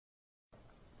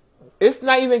It's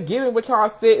not even giving what y'all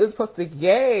said it was supposed to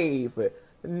give.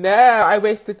 Now I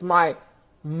wasted my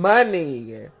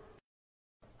money.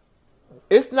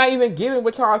 It's not even giving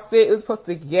what y'all said it was supposed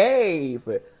to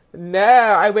give.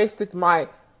 Now I wasted my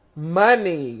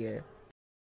money.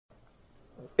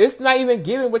 It's not even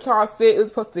giving what y'all said it was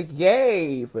supposed to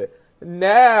give.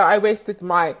 Now I wasted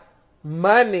my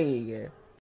money.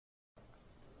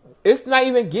 It's not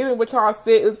even giving what y'all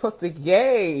said it was supposed to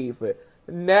give.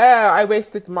 Now I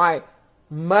wasted my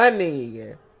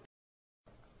money.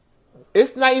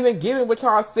 It's not even giving what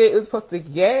y'all said it was supposed to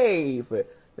give.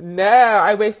 Now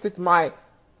I wasted my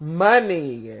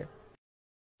money.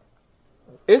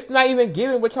 It's not even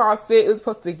giving what y'all said it was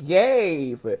supposed to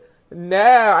give.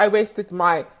 Now I wasted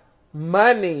my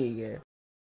money.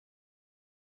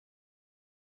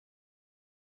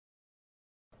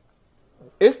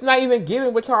 It's not even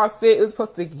giving what y'all said it was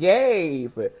supposed to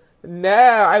give.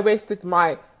 Now I wasted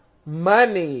my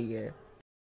money.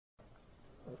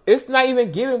 It's not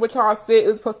even giving what y'all said it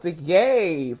was supposed to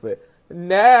give.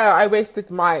 Now I wasted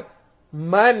my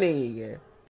money.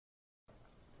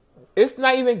 It's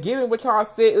not even giving what y'all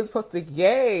said it was supposed to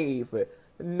give.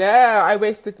 Now I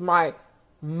wasted my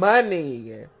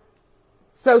money.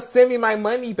 So send me my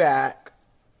money back.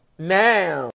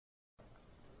 Now.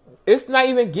 It's not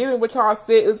even giving what y'all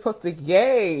said it was supposed to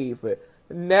give.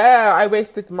 Now I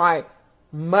wasted my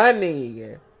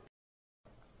money.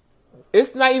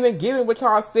 It's not even giving what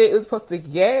y'all said it was supposed to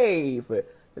give.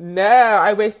 Now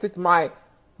I wasted my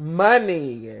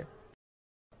money.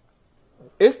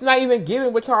 It's not even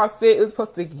giving what y'all said it was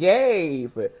supposed to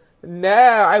give.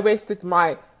 Now I wasted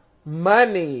my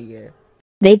money.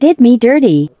 They did me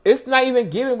dirty. It's not even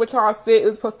giving what y'all said it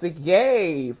was supposed to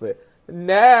give.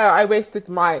 Now I wasted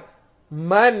my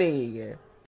money.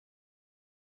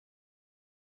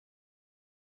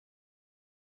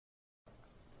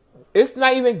 It's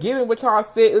not even giving what y'all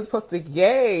said it was supposed to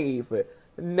give.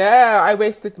 Now I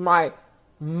wasted my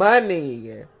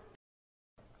money.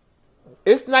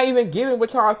 It's not even giving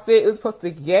what y'all said it was supposed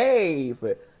to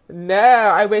give.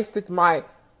 Now I wasted my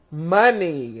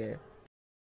money.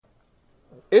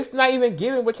 It's not even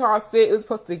giving what y'all said it was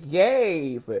supposed to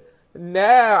give.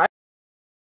 Now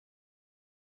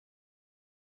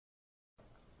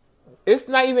It's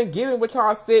not even giving what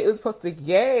y'all said it was supposed to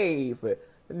give.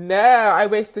 Now I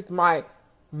wasted my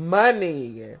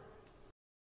money.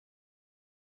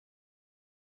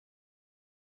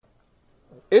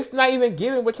 It's not even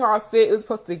giving what y'all said it was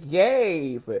supposed to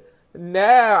give.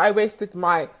 Now I wasted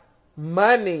my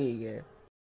money.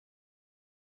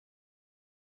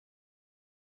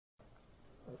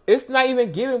 It's not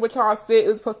even giving what y'all said it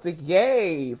was supposed to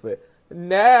give.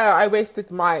 Now I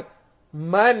wasted my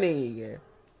money.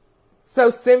 So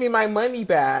send me my money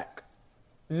back.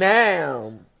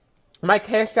 Now. My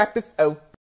Cash App is open.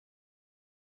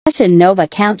 Russian Nova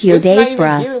count your It's days, not even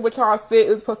bruh. giving what y'all said it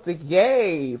was supposed to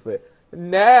give.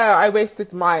 Now I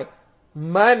wasted my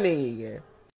money.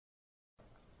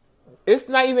 It's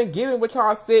not even giving what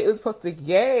y'all said it was supposed to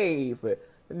give.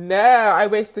 Now I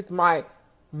wasted my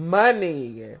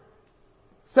money.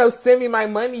 So send me my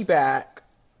money back.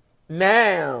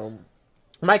 Now.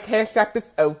 My Cash App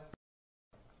is open.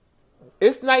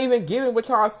 It's not even giving what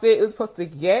y'all said it was supposed to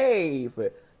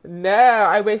give. Now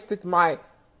I wasted my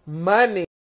money.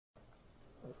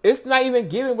 It's not even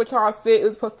giving what y'all said it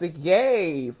was supposed to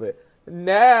give.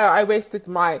 Now I wasted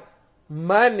my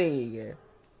money.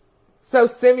 So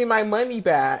send me my money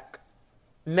back.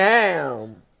 Now.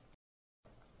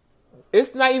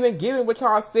 It's not even giving what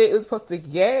y'all said it was supposed to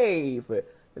give.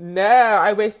 Now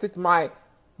I wasted my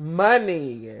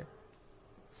money.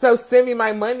 So send me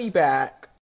my money back.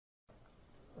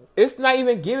 It's not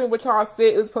even giving what y'all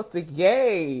said it was supposed to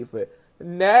give.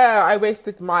 Now I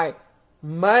wasted my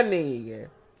money.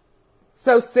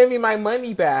 So send me my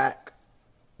money back.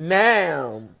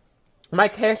 Now. My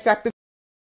Cash App is...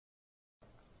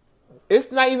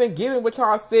 It's not even giving what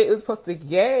y'all said it was supposed to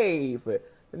give.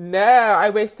 Now I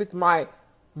wasted my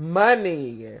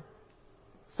money.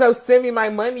 So send me my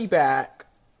money back.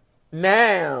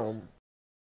 Now.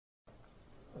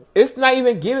 It's not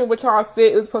even giving what y'all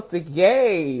said it was supposed to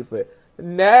give.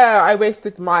 Now I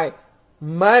wasted my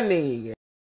money.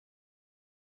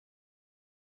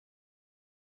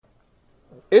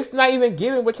 It's not even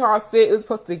giving what y'all said it was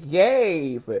supposed to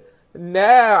give.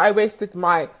 Now I wasted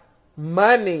my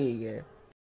money.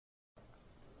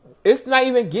 It's not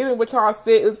even giving what y'all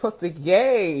said it was supposed to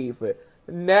give.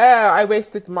 Now I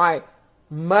wasted my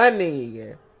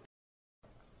money.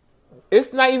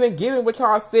 It's not even giving what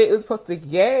y'all said it was supposed to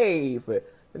give.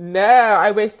 Now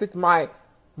I wasted my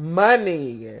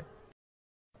money.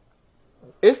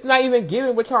 It's not even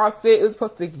giving what y'all said it was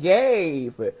supposed to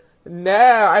give.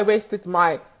 Now I wasted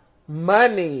my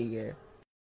money.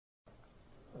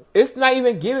 It's not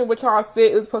even giving what y'all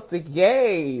said it was supposed to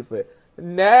give.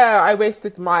 Now I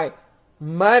wasted my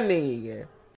money.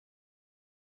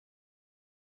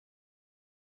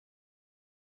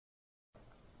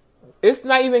 It's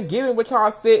not even giving what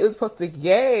y'all said it was supposed to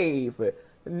give.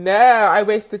 Now I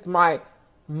wasted my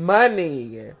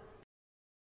money.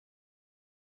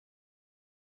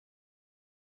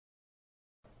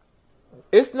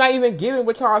 It's not even giving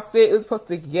what y'all said it was supposed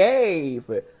to give.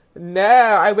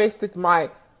 Now I wasted my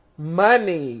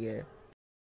money.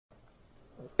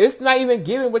 It's not even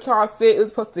giving what y'all said it was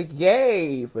supposed to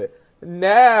give.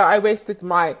 Now I wasted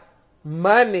my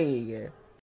money.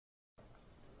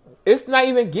 It's not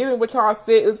even giving what y'all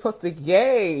said it was supposed to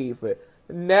give.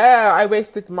 Now I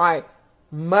wasted my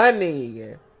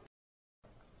money.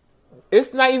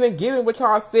 It's not even giving what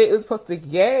y'all said it was supposed to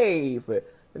give.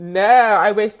 Now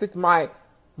I wasted my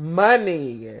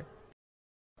money.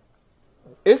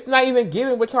 It's not even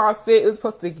giving what y'all said it was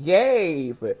supposed to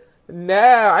give.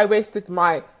 Now I wasted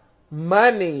my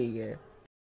money.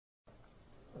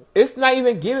 It's not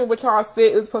even giving what y'all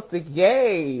said it was supposed to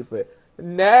give.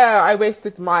 Now I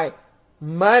wasted my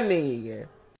money.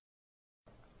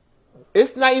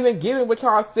 It's not even giving what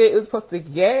y'all said it was supposed to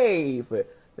give.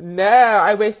 Now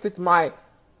I wasted my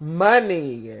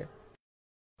money.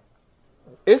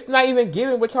 It's not even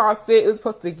giving what y'all said it was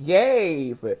supposed to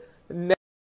give.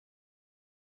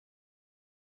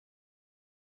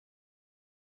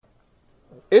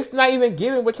 It's not even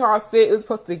giving what y'all said it was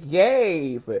supposed to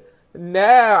give.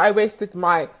 Now I wasted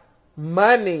my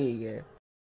money.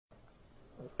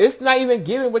 It's not even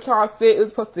giving what y'all said it was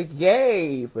supposed to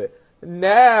give.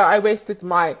 Now I wasted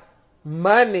my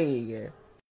money.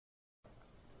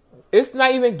 It's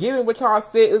not even giving what y'all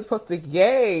said it was supposed to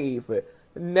give.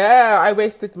 Now I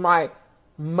wasted my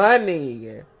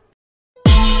money.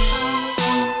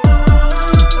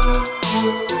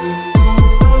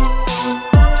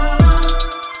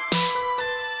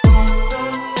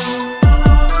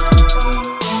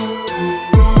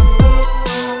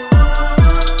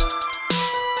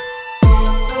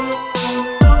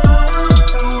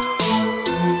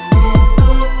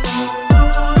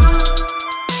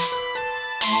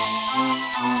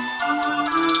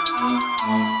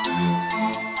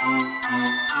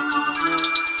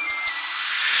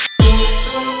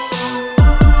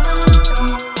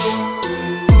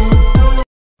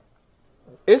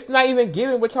 It's not even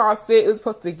giving what y'all said it was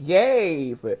supposed to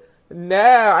give.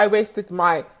 Now I wasted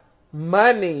my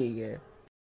money.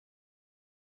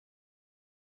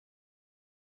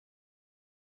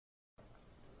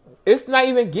 It's not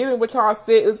even giving what y'all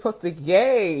said it was supposed to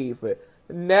give.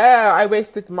 Now I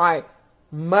wasted my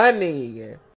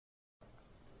money.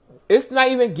 It's not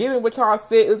even giving what y'all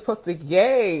said it was supposed to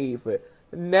give.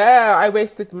 Now I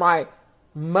wasted my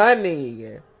money.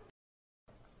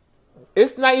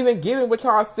 It's not even giving what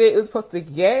y'all said it was supposed to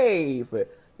give.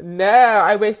 Now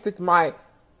I wasted my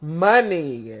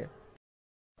money.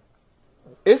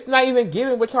 It's not even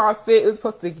giving what y'all said it was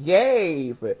supposed to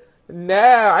give.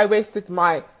 Now I wasted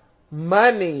my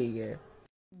money.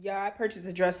 Yeah, I purchased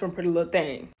a dress from Pretty Little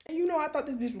Thing. And you know, I thought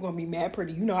this bitch was gonna be mad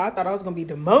pretty. You know, I thought I was gonna be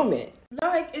the moment.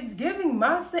 Like, it's giving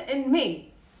Masa and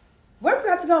me. Where are we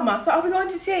about to go, Masa? Are we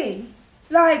going to tea?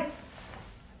 Like,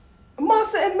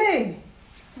 Masa and me.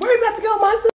 Where are we about to go,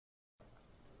 Masa?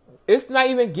 It's not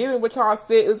even giving what y'all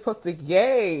said it was supposed to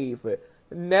give.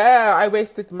 Now I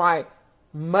wasted my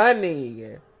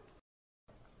money.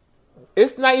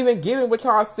 It's not even giving what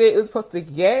y'all said it was supposed to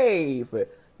give.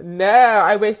 Now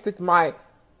I wasted my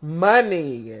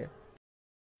money.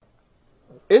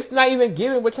 It's not even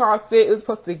giving what y'all said it was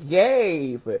supposed to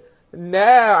give.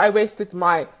 Now I wasted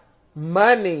my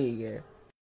money.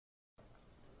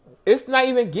 It's not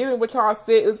even giving what y'all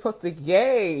said it was supposed to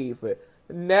give.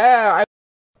 Now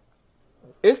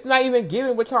It's not even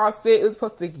giving what y'all said it was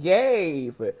supposed to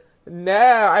give.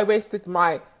 Now I wasted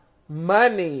my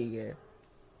money.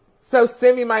 So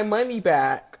send me my money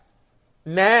back.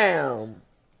 Now.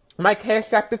 My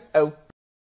Cash App is open.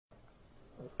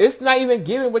 It's not even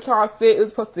giving what y'all said it was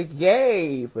supposed to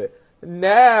give.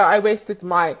 Now I wasted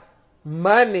my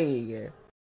money.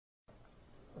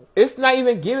 It's not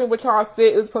even giving what y'all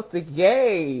said it was supposed to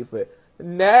give.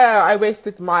 Now I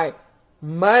wasted my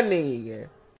money.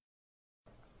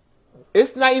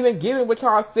 It's not even giving what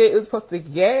y'all said it was supposed to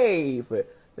give.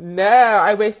 Now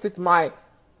I wasted my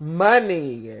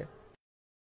money.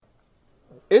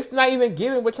 It's not even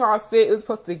giving what y'all said it was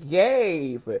supposed to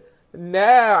give.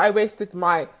 Now I wasted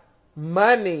my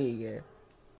money.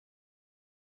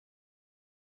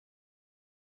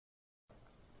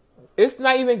 It's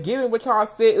not even giving what y'all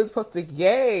said it was supposed to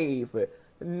give.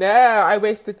 No, I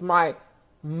wasted my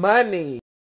money.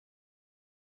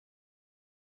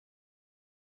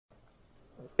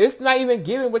 It's not even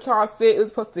giving what y'all said it was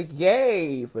supposed to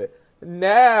give. No,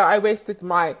 I wasted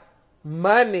my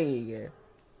money.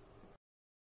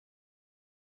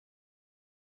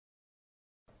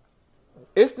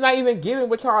 It's not even giving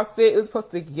what y'all said it was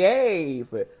supposed to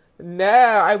give. No,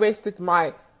 I wasted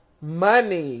my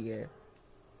money.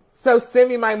 So send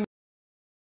me my money.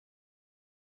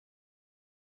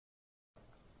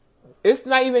 It's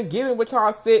not even giving what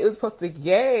y'all said it was supposed to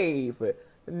give.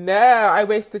 No, I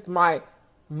wasted my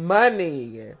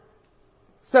money.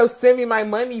 So send me my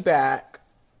money back.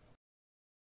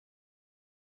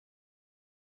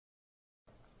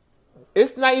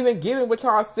 It's not even giving what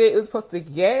y'all said it was supposed to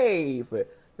give.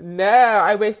 No,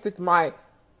 I wasted my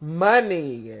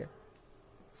money.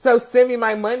 So send me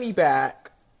my money back.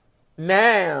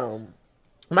 Now,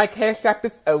 my Cash App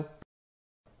is open.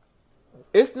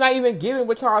 It's not even giving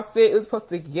what y'all said it was supposed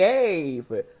to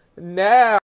give.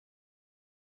 No.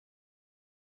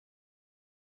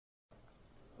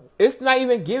 It's not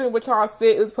even giving what y'all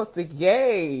said it was supposed to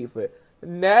give.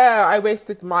 No, I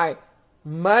wasted my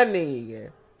money.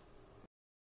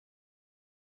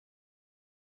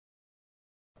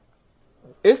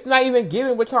 It's not even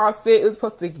giving what y'all said it was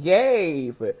supposed to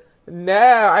give. No,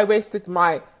 I wasted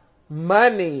my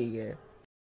money.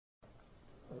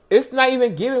 It's not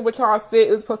even giving what y'all said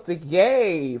it was supposed to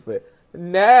give.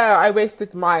 No, I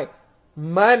wasted my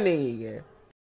money.